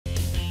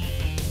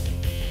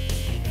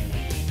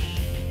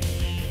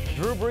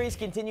Brees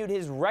continued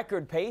his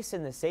record pace,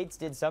 and the Saints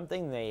did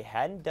something they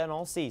hadn't done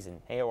all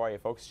season. Hey, how are you,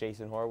 folks?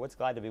 Jason Horowitz.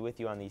 Glad to be with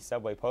you on the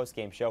Subway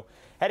postgame show.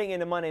 Heading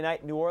into Monday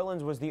night, New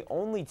Orleans was the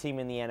only team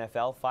in the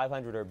NFL,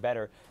 500 or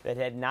better, that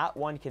had not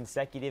won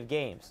consecutive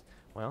games.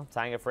 Well,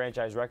 tying a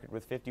franchise record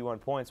with 51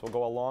 points will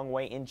go a long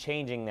way in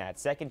changing that.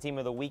 Second team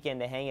of the weekend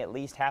to hang at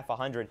least half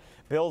 100.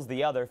 Bills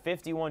the other,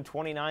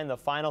 51-29 the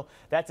final.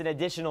 That's an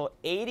additional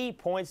 80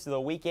 points to the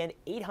weekend,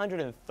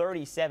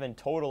 837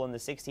 total in the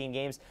 16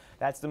 games.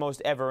 That's the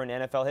most ever in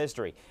NFL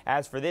history.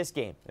 As for this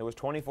game, it was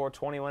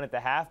 24-21 at the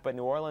half, but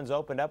New Orleans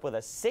opened up with a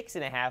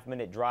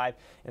 6.5-minute drive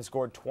and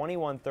scored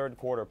 21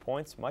 third-quarter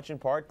points, much in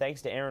part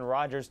thanks to Aaron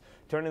Rodgers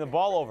turning the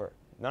ball over.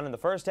 None in the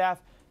first half,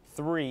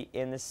 3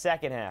 in the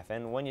second half.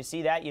 And when you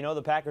see that, you know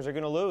the Packers are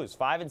going to lose.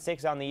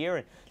 5-6 on the year.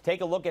 And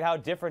take a look at how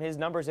different his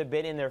numbers have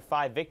been in their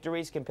 5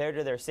 victories compared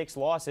to their 6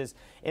 losses.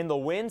 In the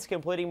wins,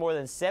 completing more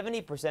than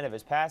 70% of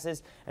his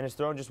passes and has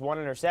thrown just 1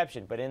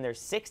 interception. But in their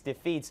 6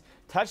 defeats,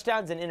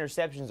 touchdowns and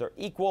interceptions are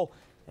equal.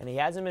 And he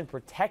hasn't been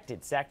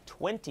protected, sacked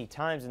 20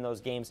 times in those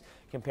games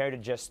compared to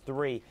just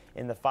 3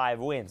 in the 5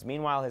 wins.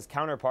 Meanwhile, his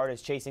counterpart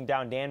is chasing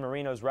down Dan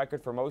Marino's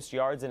record for most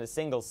yards in a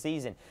single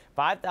season.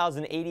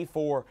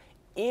 5,084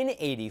 in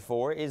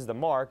 84 is the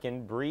mark,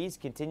 and Brees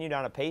continued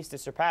on a pace to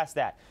surpass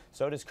that.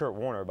 So does Kurt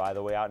Warner, by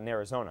the way, out in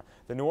Arizona.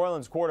 The New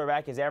Orleans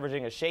quarterback is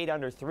averaging a shade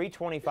under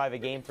 325 a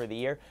game for the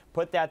year.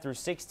 Put that through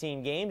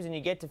 16 games, and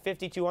you get to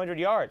 5,200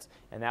 yards,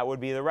 and that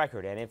would be the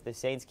record. And if the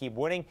Saints keep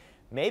winning,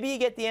 maybe you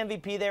get the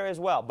MVP there as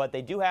well, but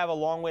they do have a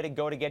long way to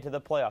go to get to the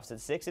playoffs. At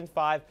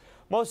 6-5,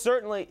 most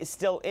certainly is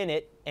still in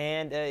it,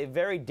 and a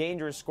very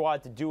dangerous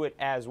squad to do it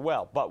as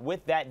well. But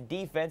with that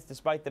defense,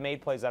 despite the made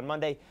plays on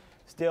Monday,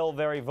 still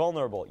very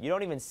vulnerable. You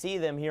don't even see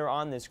them here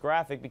on this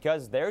graphic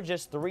because they're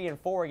just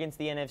 3-4 against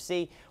the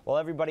NFC, while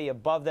everybody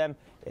above them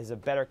is a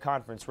better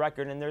conference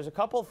record. And there's a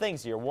couple of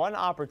things here. One,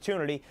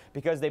 opportunity,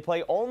 because they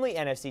play only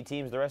NFC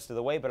teams the rest of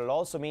the way, but it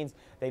also means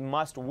they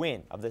must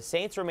win. Of the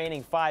Saints'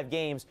 remaining 5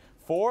 games,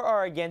 4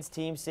 are against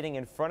teams sitting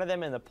in front of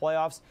them in the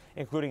playoffs,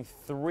 including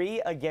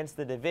 3 against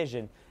the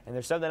division. And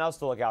there's something else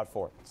to look out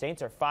for.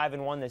 Saints are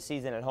 5-1 this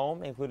season at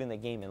home, including the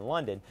game in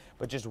London,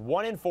 but just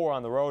 1-4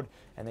 on the road,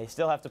 and they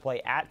still have to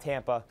play at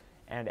Tampa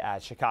and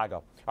at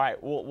Chicago. All right,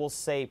 we'll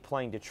say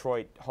playing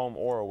Detroit home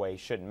or away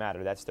shouldn't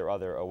matter. That's their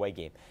other away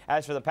game.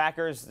 As for the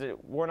Packers,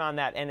 weren't on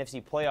that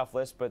NFC playoff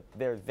list, but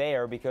they're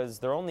there because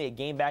they're only a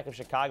game back of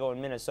Chicago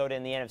and Minnesota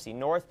in the NFC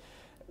North.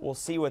 We'll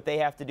see what they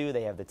have to do.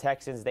 They have the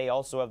Texans. They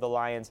also have the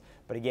Lions.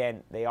 But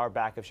again, they are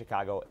back of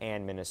Chicago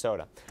and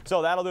Minnesota.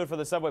 So that'll do it for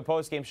the Subway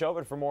postgame show.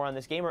 But for more on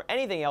this game or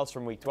anything else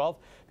from Week 12,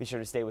 be sure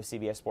to stay with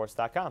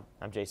CBSSports.com.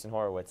 I'm Jason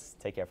Horowitz.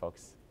 Take care,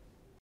 folks.